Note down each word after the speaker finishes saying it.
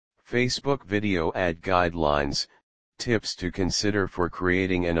Facebook Video Ad Guidelines, Tips to consider for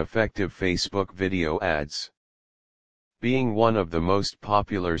creating an effective Facebook video ads. Being one of the most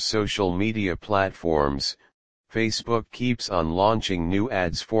popular social media platforms, Facebook keeps on launching new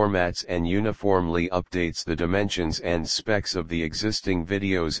ads formats and uniformly updates the dimensions and specs of the existing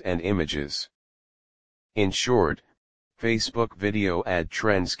videos and images. In short, Facebook video ad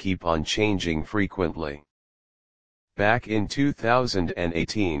trends keep on changing frequently. Back in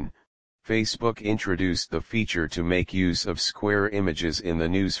 2018, Facebook introduced the feature to make use of square images in the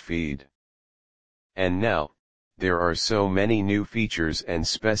news feed. And now, there are so many new features and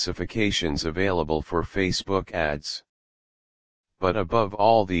specifications available for Facebook ads. But above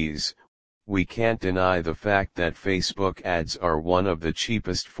all these, we can't deny the fact that Facebook ads are one of the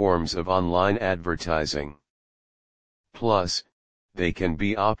cheapest forms of online advertising. Plus, they can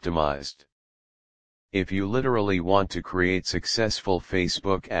be optimized. If you literally want to create successful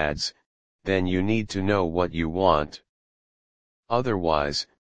Facebook ads, then you need to know what you want. Otherwise,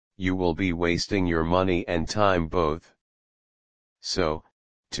 you will be wasting your money and time both. So,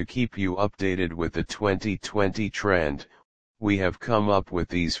 to keep you updated with the 2020 trend, we have come up with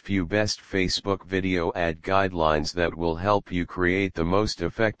these few best Facebook video ad guidelines that will help you create the most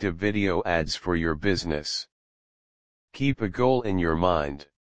effective video ads for your business. Keep a goal in your mind.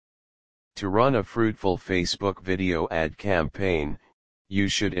 To run a fruitful Facebook video ad campaign, you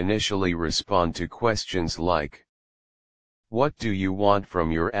should initially respond to questions like: what do you want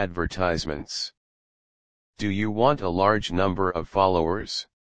from your advertisements? Do you want a large number of followers?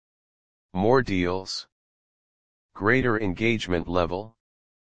 More deals? Greater engagement level?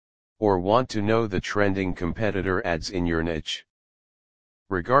 Or want to know the trending competitor ads in your niche?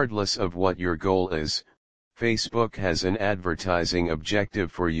 Regardless of what your goal is, Facebook has an advertising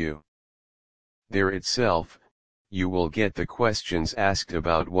objective for you. There itself, you will get the questions asked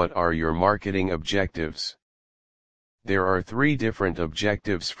about what are your marketing objectives. There are 3 different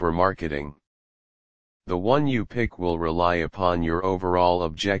objectives for marketing. The one you pick will rely upon your overall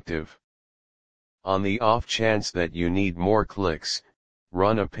objective. On the off chance that you need more clicks,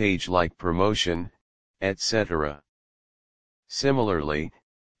 run a page like promotion, etc. Similarly,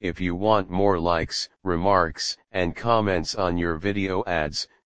 if you want more likes, remarks, and comments on your video ads,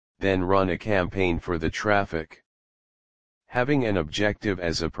 then run a campaign for the traffic. Having an objective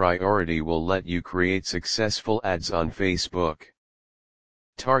as a priority will let you create successful ads on Facebook.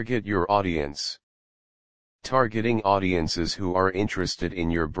 Target your audience. Targeting audiences who are interested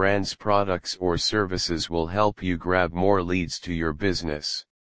in your brand's products or services will help you grab more leads to your business.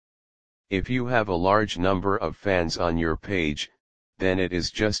 If you have a large number of fans on your page, then it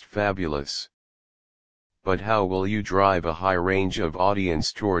is just fabulous. But how will you drive a high range of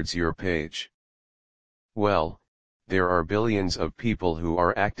audience towards your page? Well, there are billions of people who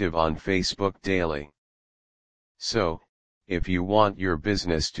are active on Facebook daily. So, if you want your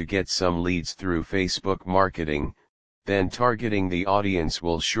business to get some leads through Facebook marketing, then targeting the audience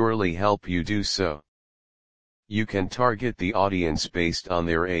will surely help you do so. You can target the audience based on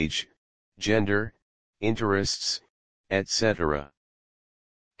their age, gender, interests, etc.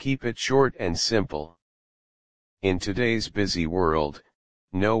 Keep it short and simple. In today's busy world,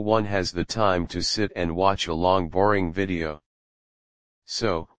 no one has the time to sit and watch a long boring video.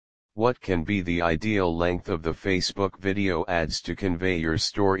 So, what can be the ideal length of the Facebook video ads to convey your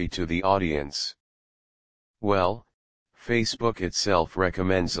story to the audience? Well, Facebook itself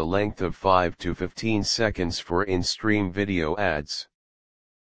recommends a length of 5 to 15 seconds for in-stream video ads.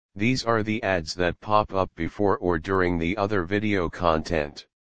 These are the ads that pop up before or during the other video content.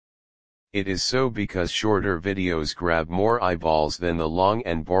 It is so because shorter videos grab more eyeballs than the long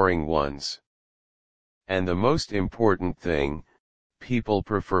and boring ones. And the most important thing, people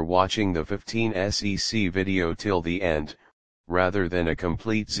prefer watching the 15 sec video till the end, rather than a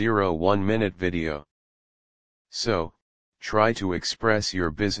complete 0-1 minute video. So, try to express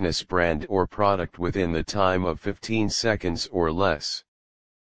your business brand or product within the time of 15 seconds or less.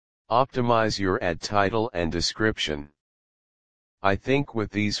 Optimize your ad title and description. I think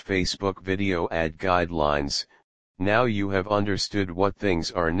with these Facebook video ad guidelines, now you have understood what things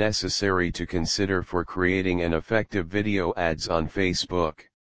are necessary to consider for creating an effective video ads on Facebook.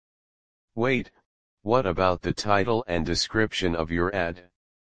 Wait, what about the title and description of your ad?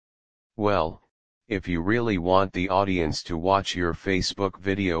 Well, if you really want the audience to watch your Facebook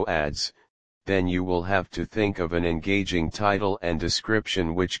video ads, then you will have to think of an engaging title and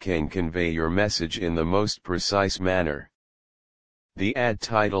description which can convey your message in the most precise manner. The ad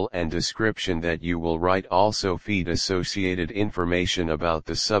title and description that you will write also feed associated information about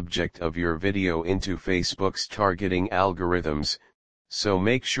the subject of your video into Facebook's targeting algorithms, So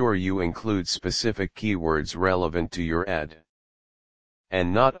make sure you include specific keywords relevant to your ad.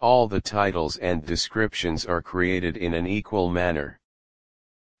 And not all the titles and descriptions are created in an equal manner.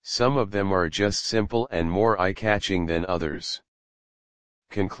 Some of them are just simple and more eye-catching than others.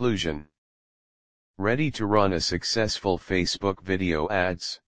 Conclusion. Ready to run a successful Facebook video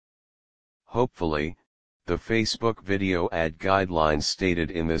ads? Hopefully, the Facebook video ad guidelines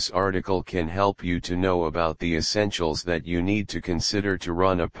stated in this article can help you to know about the essentials that you need to consider to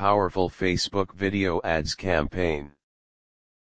run a powerful Facebook video ads campaign.